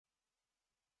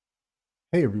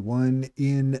Hey everyone,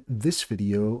 in this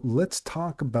video, let's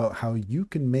talk about how you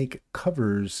can make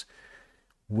covers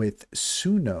with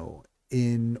Suno.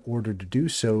 In order to do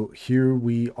so, here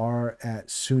we are at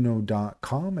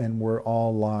suno.com and we're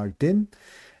all logged in.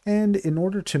 And in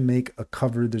order to make a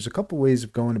cover, there's a couple ways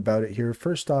of going about it here.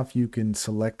 First off, you can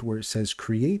select where it says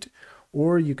create,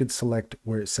 or you could select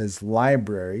where it says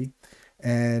library.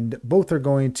 And both are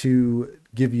going to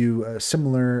give you a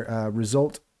similar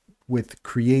result. With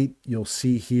create, you'll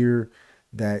see here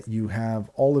that you have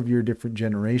all of your different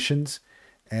generations,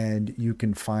 and you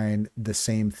can find the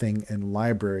same thing in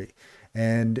library.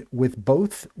 And with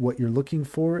both, what you're looking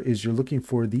for is you're looking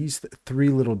for these three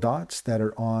little dots that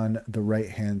are on the right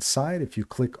hand side. If you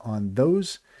click on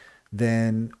those,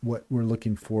 then what we're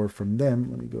looking for from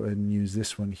them, let me go ahead and use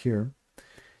this one here.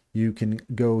 You can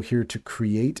go here to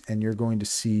create, and you're going to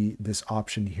see this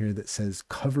option here that says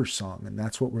cover song, and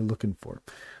that's what we're looking for.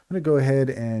 I'm going to go ahead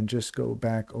and just go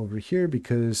back over here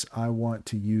because I want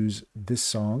to use this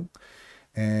song.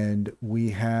 And we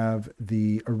have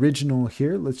the original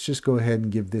here. Let's just go ahead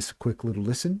and give this a quick little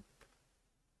listen.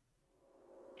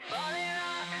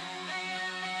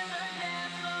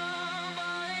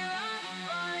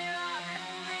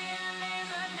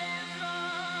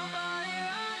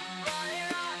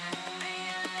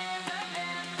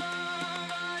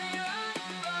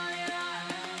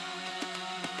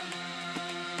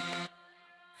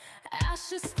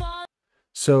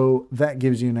 So that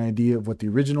gives you an idea of what the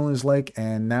original is like.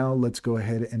 And now let's go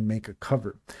ahead and make a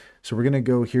cover. So we're going to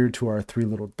go here to our three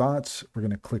little dots. We're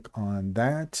going to click on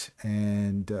that,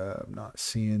 and I'm not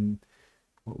seeing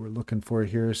what we're looking for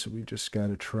here. So we just got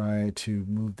to try to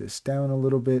move this down a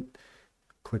little bit.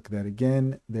 Click that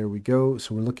again. There we go.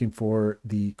 So we're looking for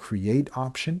the create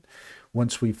option.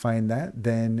 Once we find that,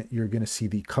 then you're going to see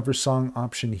the cover song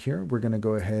option here. We're going to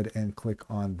go ahead and click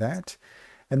on that.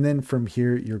 And then from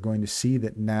here, you're going to see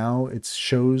that now it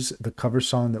shows the cover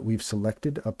song that we've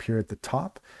selected up here at the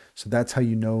top. So that's how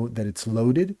you know that it's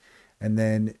loaded. And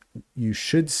then you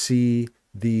should see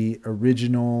the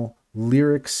original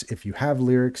lyrics. If you have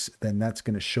lyrics, then that's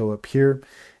going to show up here.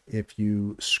 If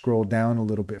you scroll down a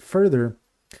little bit further,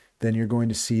 then you're going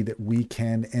to see that we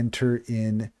can enter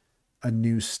in a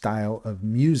new style of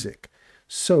music.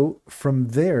 So from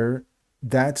there,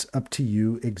 that's up to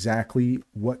you exactly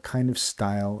what kind of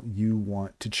style you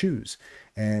want to choose.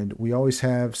 And we always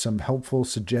have some helpful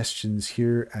suggestions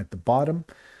here at the bottom.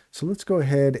 So let's go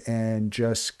ahead and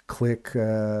just click,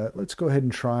 let's go ahead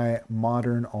and try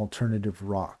modern alternative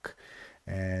rock.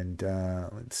 And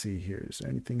let's see here, is there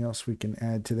anything else we can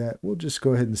add to that? We'll just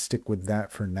go ahead and stick with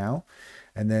that for now.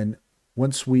 And then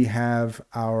once we have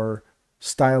our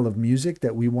style of music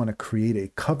that we want to create a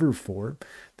cover for,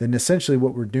 then essentially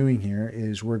what we're doing here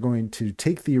is we're going to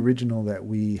take the original that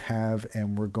we have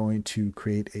and we're going to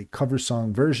create a cover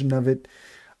song version of it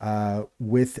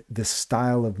with the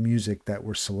style of music that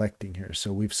we're selecting here.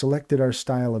 So we've selected our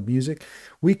style of music.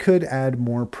 We could add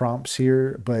more prompts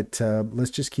here, but let's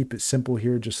just keep it simple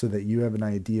here just so that you have an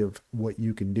idea of what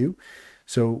you can do.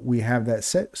 So we have that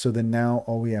set. So then now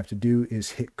all we have to do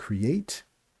is hit create.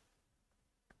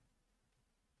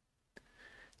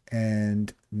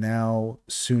 And now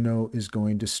Suno is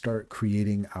going to start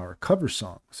creating our cover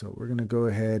song. So we're going to go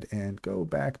ahead and go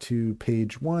back to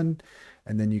page 1.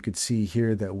 And then you could see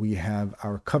here that we have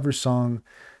our cover song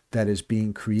that is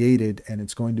being created. And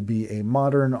it's going to be a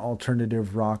modern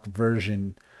alternative rock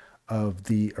version of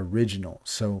the original.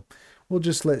 So we'll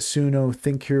just let Suno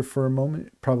think here for a moment.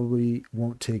 It probably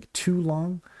won't take too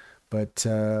long. But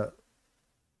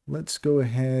let's go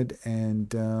ahead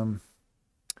and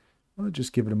I'll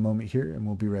just give it a moment here and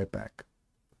we'll be right back.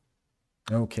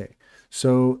 Okay,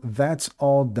 so that's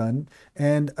all done.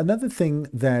 And another thing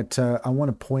that I want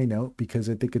to point out, because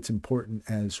I think it's important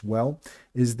as well,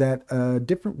 is that a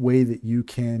different way that you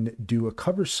can do a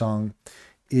cover song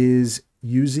is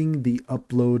using the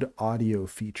upload audio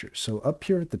feature. So up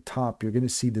here at the top, you're going to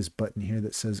see this button here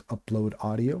that says upload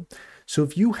audio. So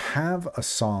if you have a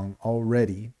song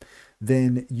already,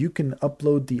 then you can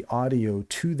upload the audio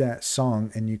to that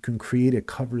song and you can create a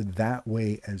cover that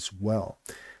way as well.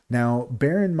 Now,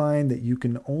 bear in mind that you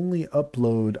can only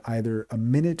upload either a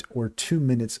minute or 2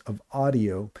 minutes of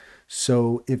audio.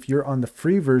 So if you're on the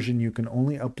free version, you can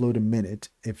only upload a minute.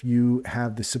 If you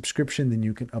have the subscription, then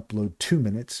you can upload 2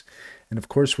 minutes. And of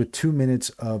course, with 2 minutes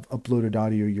of uploaded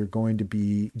audio, you're going to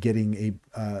be getting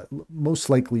most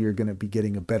likely you're going to be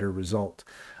getting a better result.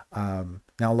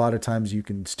 Now, a lot of times you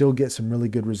can still get some really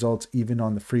good results even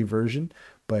on the free version,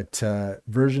 but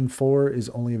version 4 is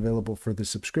only available for the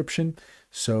subscription.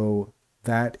 So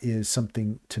that is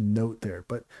something to note there.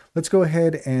 But let's go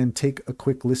ahead and take a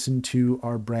quick listen to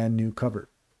our brand new cover.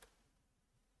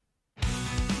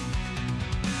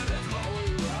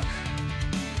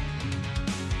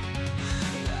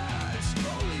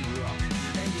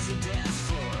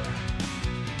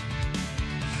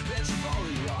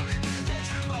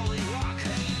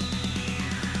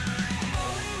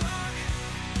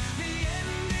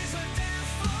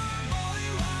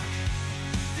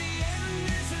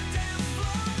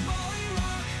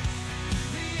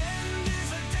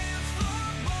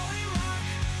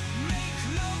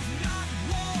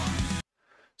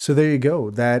 So there you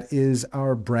go. That is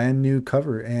our brand new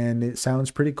cover, and it sounds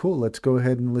pretty cool. Let's go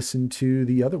ahead and listen to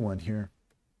the other one here.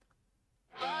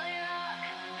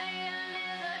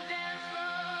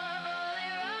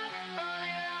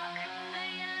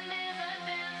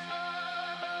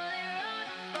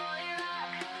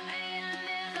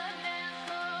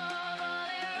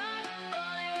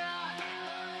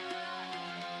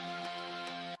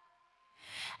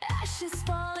 Ashes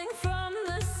falling from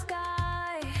the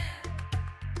sky.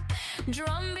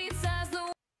 Drum beats as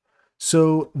the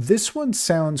So this one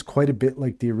sounds quite a bit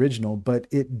like the original, but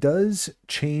it does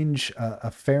change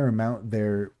a fair amount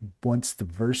there once the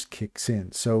verse kicks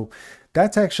in. So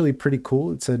that's actually pretty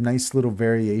cool. It's a nice little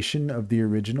variation of the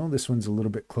original. This one's a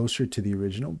little bit closer to the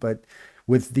original, but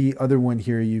with the other one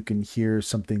here, you can hear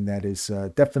something that is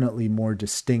definitely more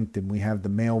distinct, and we have the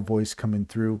male voice coming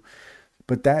through.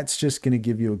 But that's just going to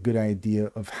give you a good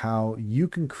idea of how you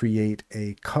can create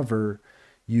a cover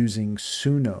using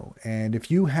Suno. And if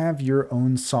you have your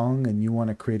own song and you want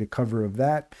to create a cover of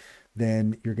that,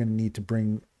 then you're going to need to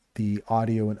bring the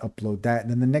audio and upload that.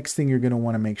 And then the next thing you're going to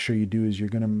want to make sure you do is you're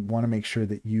going to want to make sure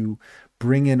that you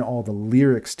bring in all the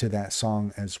lyrics to that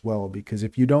song as well. Because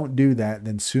if you don't do that,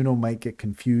 then Suno might get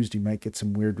confused. You might get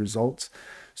some weird results.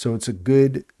 So it's a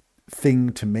good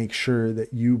thing to make sure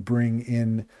that you bring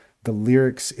in the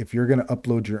lyrics. If you're going to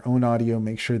upload your own audio,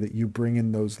 make sure that you bring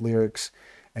in those lyrics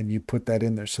and you put that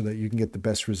in there so that you can get the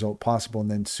best result possible.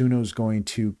 And then Suno is going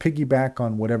to piggyback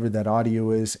on whatever that audio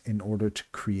is in order to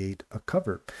create a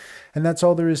cover. And that's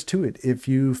all there is to it. If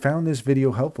you found this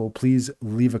video helpful, please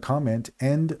leave a comment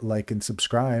and like and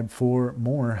subscribe for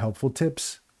more helpful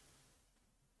tips.